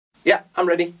Yeah, I'm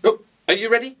ready. Oh, are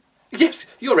you ready? Yes,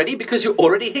 you're ready because you're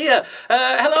already here.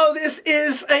 Hello, this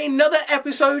is another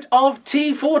episode of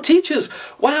T for Teachers.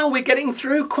 Wow, we're getting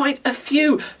through quite a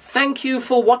few. Thank you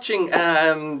for watching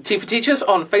T for Teachers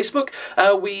on Facebook.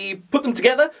 We put them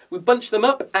together, we bunched them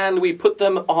up, and we put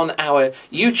them on our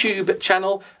YouTube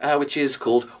channel, which is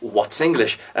called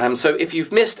Wattsenglish. So if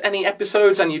you've missed any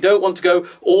episodes and you don't want to go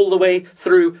all the way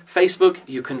through Facebook,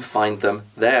 you can find them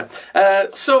there.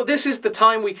 So this is the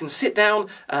time we can sit down.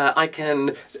 I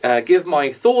can give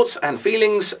my thoughts and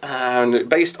feelings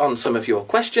based on some of your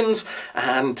questions,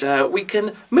 and we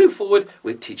can move forward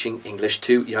with teaching English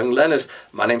to young learners.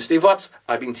 My name's Steve Watts.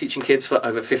 I've been teaching kids for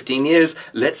over 15 years.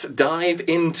 Let's dive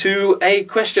into a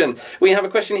question. We have a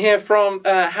question here from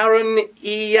Harun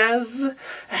Iyaz.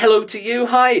 Hello to you.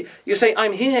 Hi. You say,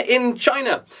 I'm here in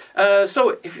China.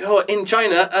 So if you're in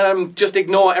China, just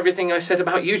ignore everything I said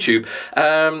about YouTube.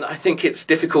 I think it's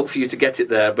difficult for you to get it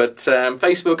there, but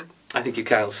Facebook, I think you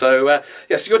can. So,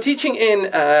 yes, you're teaching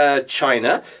in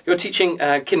China. You're teaching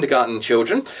kindergarten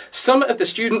children. Some of the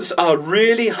students are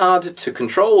really hard to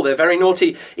control. They're very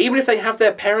naughty, even if they have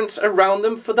their parents around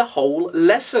them for the whole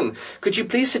lesson. Could you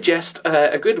please suggest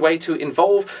a good way to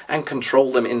involve and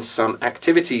control them in some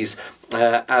activities?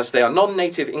 As they are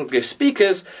non-native English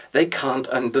speakers, they can't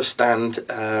understand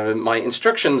my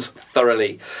instructions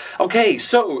thoroughly. Okay,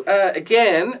 so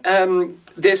again,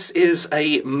 this is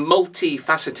a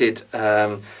multifaceted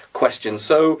question.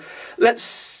 So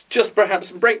let's just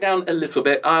perhaps break down a little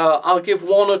bit. I'll give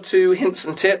one or two hints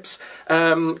and tips.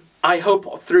 I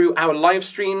hope through our live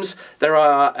streams there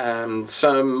are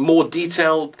some more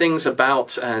detailed things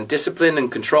about discipline and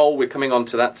control. We're coming on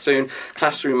to that soon,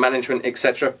 classroom management,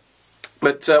 etc.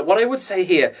 But what I would say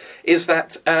here is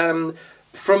that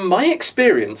from my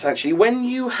experience, actually, when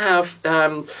you have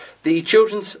the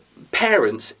children's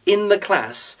parents in the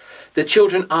class, the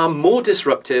children are more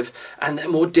disruptive and they're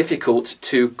more difficult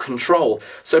to control.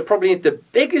 So probably the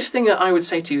biggest thing that I would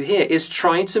say to you here is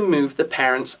try to move the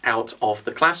parents out of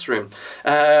the classroom.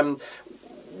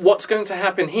 What's going to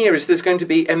happen here is there's going to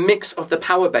be a mix of the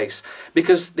power base,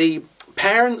 because the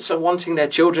parents are wanting their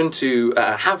children to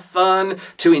have fun,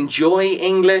 to enjoy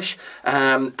English,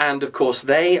 and of course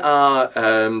they are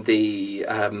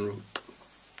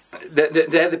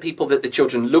they're the people that the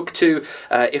children look to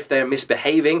if they're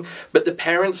misbehaving. But the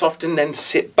parents often then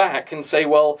sit back and say,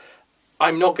 well,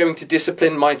 I'm not going to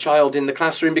discipline my child in the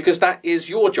classroom because that is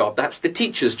your job, that's the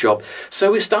teacher's job.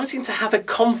 So we're starting to have a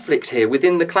conflict here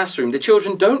within the classroom. The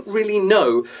children don't really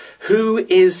know who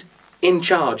is in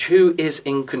charge, who is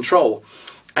in control.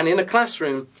 And in a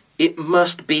classroom, it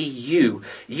must be you.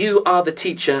 You are the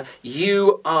teacher.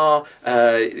 You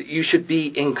should be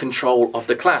in control of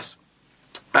the class.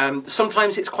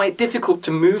 Sometimes it's quite difficult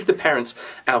to move the parents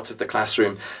out of the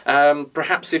classroom.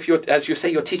 Perhaps if you're, as you say,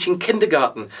 you're teaching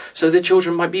kindergarten, so the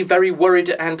children might be very worried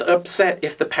and upset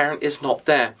if the parent is not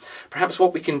there. Perhaps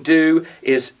what we can do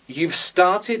is, you've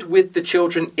started with the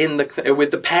children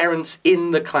with the parents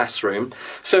in the classroom,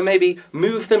 so maybe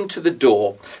move them to the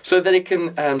door so that they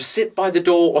can sit by the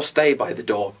door or stay by the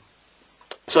door.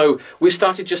 So we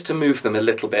started just to move them a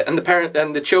little bit, and the parent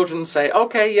and the children say,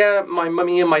 okay, yeah, my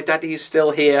mummy and my daddy is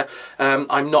still here.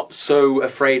 I'm not so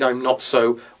afraid, I'm not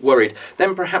so worried.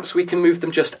 Then perhaps we can move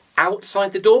them just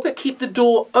outside the door, but keep the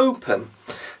door open.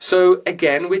 So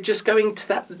again, we're just going to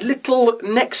that little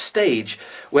next stage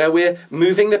where we're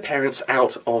moving the parents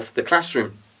out of the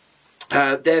classroom.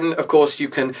 Then, of course, you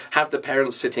can have the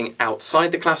parents sitting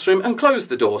outside the classroom and close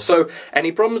the door. So,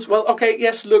 any problems? Well, okay,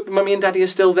 yes, look, mummy and daddy are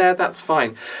still there, that's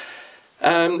fine.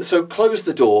 So close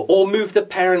the door, or move the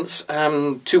parents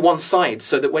to one side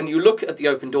so that when you look at the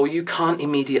open door you can't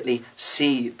immediately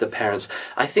see the parents.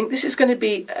 I think this is going to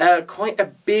be quite a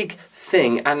big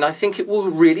thing, and I think it will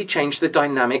really change the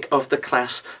dynamic of the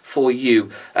class for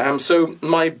you. So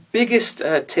my biggest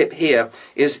tip here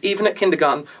is, even at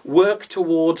kindergarten, work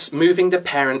towards moving the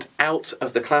parent out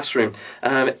of the classroom.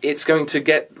 It's going to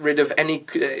get rid of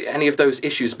any of those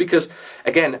issues, because,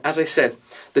 again, as I said,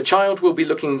 the child will be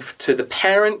looking to the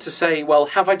parent to say, well,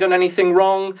 have I done anything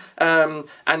wrong? And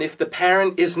if the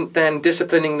parent isn't then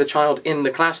disciplining the child in the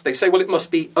class, they say, well, it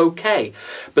must be okay.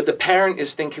 But the parent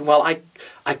is thinking, well, I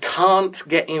can't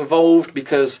get involved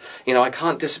because, you know, I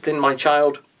can't discipline my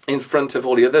child in front of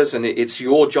all the others, and it's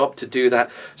your job to do that.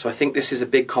 So I think this is a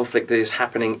big conflict that is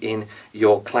happening in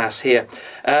your class here.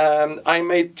 I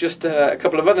made just a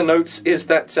couple of other notes, is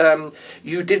that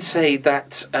you did say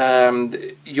that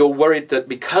you're worried that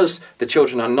because the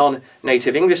children are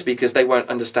non-native English speakers, they won't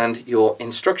understand your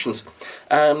instructions.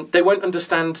 They won't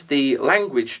understand the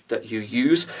language that you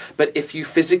use, but if you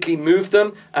physically move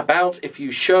them about, if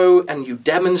you show and you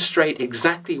demonstrate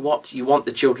exactly what you want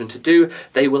the children to do,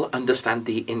 they will understand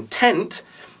the intent.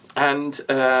 And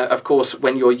of course,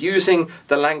 when you're using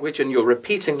the language and you're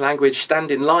repeating language, stand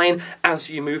in line. As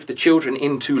you move the children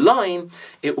into line,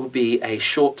 it will be a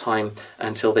short time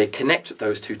until they connect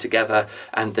those two together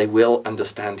and they will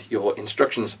understand your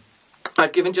instructions.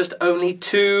 I've given just only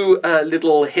two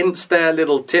little hints there,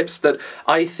 little tips that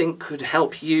I think could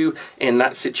help you in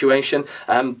that situation.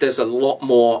 There's a lot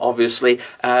more, obviously,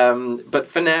 but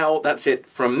for now, that's it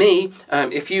from me.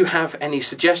 If you have any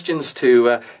suggestions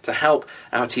to help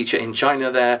our teacher in China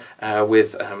there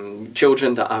with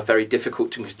children that are very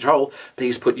difficult to control,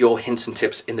 please put your hints and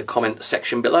tips in the comment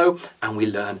section below, and we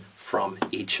learn from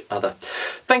each other.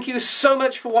 Thank you so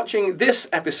much for watching this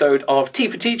episode of T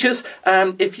for Teachers.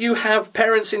 If you have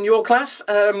parents in your class,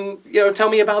 tell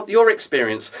me about your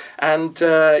experience. And,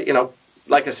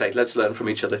 like I say, let's learn from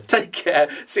each other. Take care.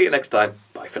 See you next time.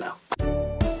 Bye for now.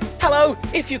 Hello.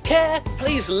 If you care,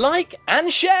 please like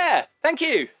and share. Thank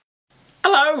you.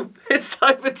 Hello, it's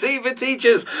time for Tea for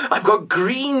Teachers. I've got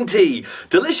green tea,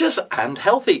 delicious and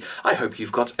healthy. I hope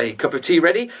you've got a cup of tea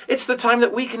ready. It's the time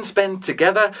that we can spend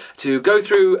together to go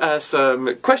through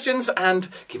some questions and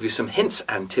give you some hints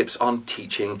and tips on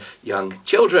teaching young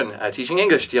children, teaching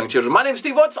English to young children. My name's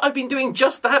Steve Watts. I've been doing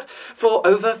just that for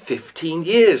over 15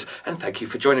 years. And thank you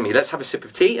for joining me. Let's have a sip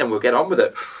of tea and we'll get on with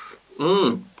it.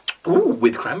 Ooh,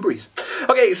 with cranberries.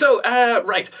 Okay, so,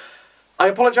 right. I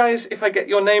apologise if I get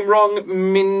your name wrong,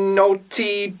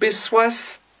 Minoti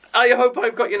Biswas. I hope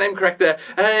I've got your name correct there.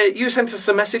 You sent us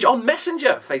a message on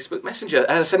Messenger, Facebook Messenger.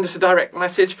 Send us a direct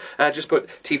message. Just put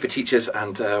T for Teachers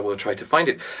and we'll try to find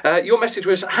it. Your message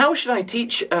was, how should I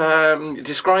teach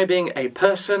describing a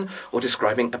person or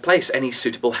describing a place? Any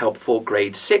suitable help for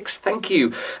grade 6? Thank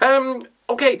you.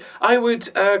 Okay, I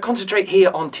would concentrate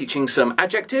here on teaching some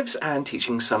adjectives and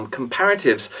teaching some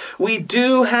comparatives. We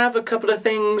do have a couple of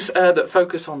things that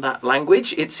focus on that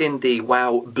language. It's in the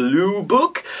Wow Blue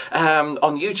book.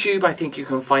 On YouTube, I think you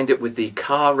can find it with the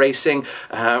car racing.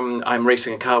 I'm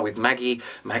racing a car with Maggie.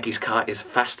 Maggie's car is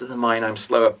faster than mine, I'm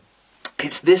slower.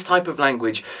 It's this type of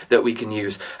language that we can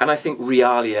use, and I think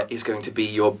realia is going to be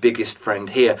your biggest friend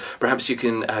here. Perhaps you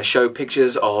can show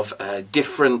pictures of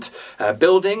different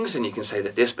buildings, and you can say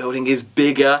that this building is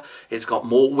bigger, it's got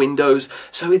more windows.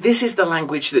 So this is the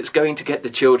language that's going to get the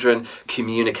children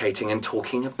communicating and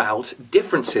talking about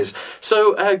differences.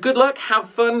 So good luck, have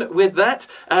fun with that.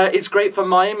 It's great for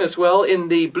mime as well. In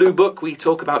the blue book we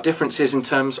talk about differences in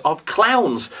terms of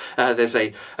clowns. There's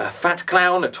a fat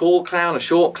clown, a tall clown, a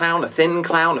short clown, a thin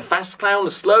clown, a fast clown,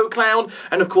 a slow clown,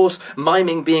 and of course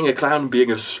miming being a clown, being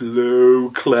a slow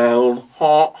clown,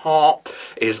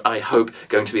 is, I hope,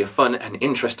 going to be a fun and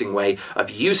interesting way of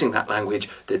using that language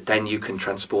that then you can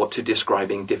transport to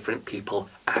describing different people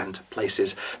and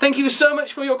places. Thank you so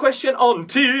much for your question on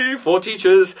T for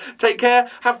Teachers. Take care,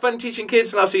 have fun teaching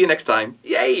kids, and I'll see you next time.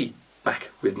 Yay!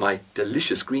 Back with my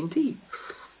delicious green tea.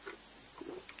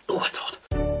 Oh, that's hot.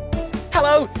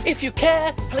 Hello, if you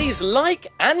care, please like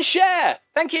and share.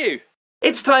 Thank you.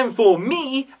 It's time for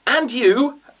me and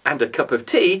you and a cup of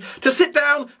tea to sit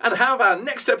down and have our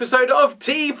next episode of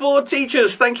Tea for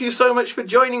Teachers. Thank you so much for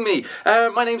joining me.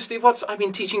 My name's Steve Watts. I've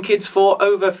been teaching kids for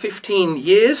over 15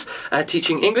 years,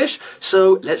 teaching English.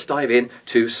 So let's dive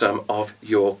into some of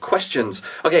your questions.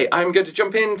 Okay, I'm going to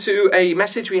jump into a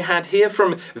message we had here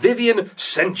from Vivian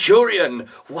Centurion.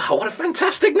 Wow, what a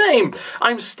fantastic name.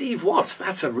 I'm Steve Watts.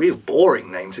 That's a real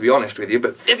boring name, to be honest with you,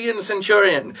 but Vivian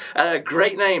Centurion,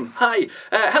 great name. Hi.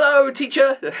 Hello,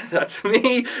 teacher. That's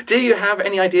me. Do you have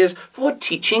any ideas for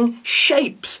teaching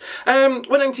shapes?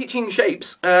 When I'm teaching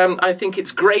shapes, I think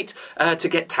it's great to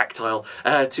get tactile,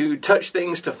 to touch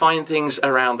things, to find things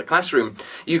around the classroom.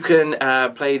 You can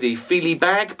play the feely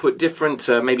bag, put different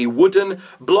maybe wooden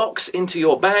blocks into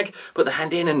your bag, put the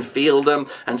hand in and feel them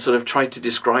and sort of try to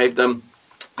describe them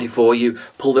before you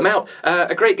pull them out.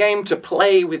 A great game to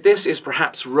play with this is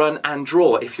perhaps run and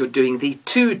draw if you're doing the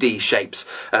 2D shapes,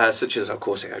 such as, of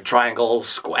course, triangle,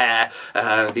 square,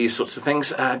 these sorts of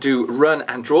things. Do run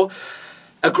and draw.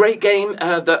 A great game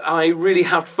that I really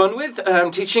had fun with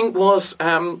teaching was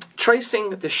tracing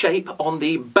the shape on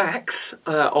the backs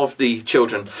of the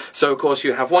children. So of course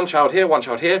you have one child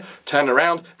here, turn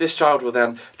around, this child will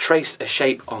then trace a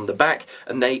shape on the back,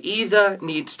 and they either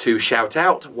need to shout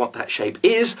out what that shape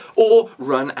is or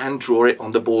run and draw it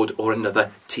on the board, or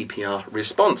another TPR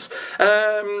response.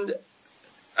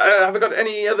 Have I got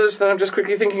any others that I'm just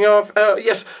quickly thinking of?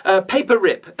 Yes, paper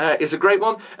rip is a great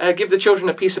one. Give the children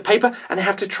a piece of paper and they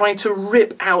have to try to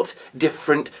rip out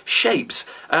different shapes.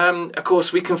 Of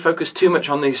course, we can focus too much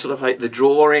on the sort of like the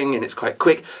drawing and it's quite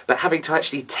quick, but having to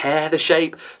actually tear the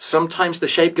shape, sometimes the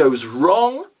shape goes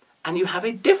wrong and you have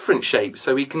a different shape,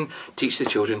 so we can teach the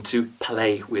children to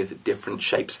play with different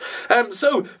shapes.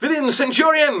 So, Vivian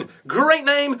Centurion, great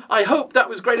name. I hope that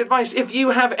was great advice. If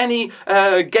you have any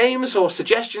games or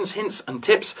suggestions, hints and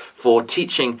tips for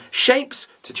teaching shapes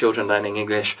to children learning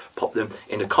English, pop them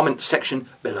in the comment section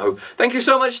below. Thank you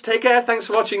so much. Take care. Thanks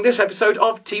for watching this episode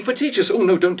of T for Teachers. Oh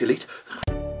no, don't delete.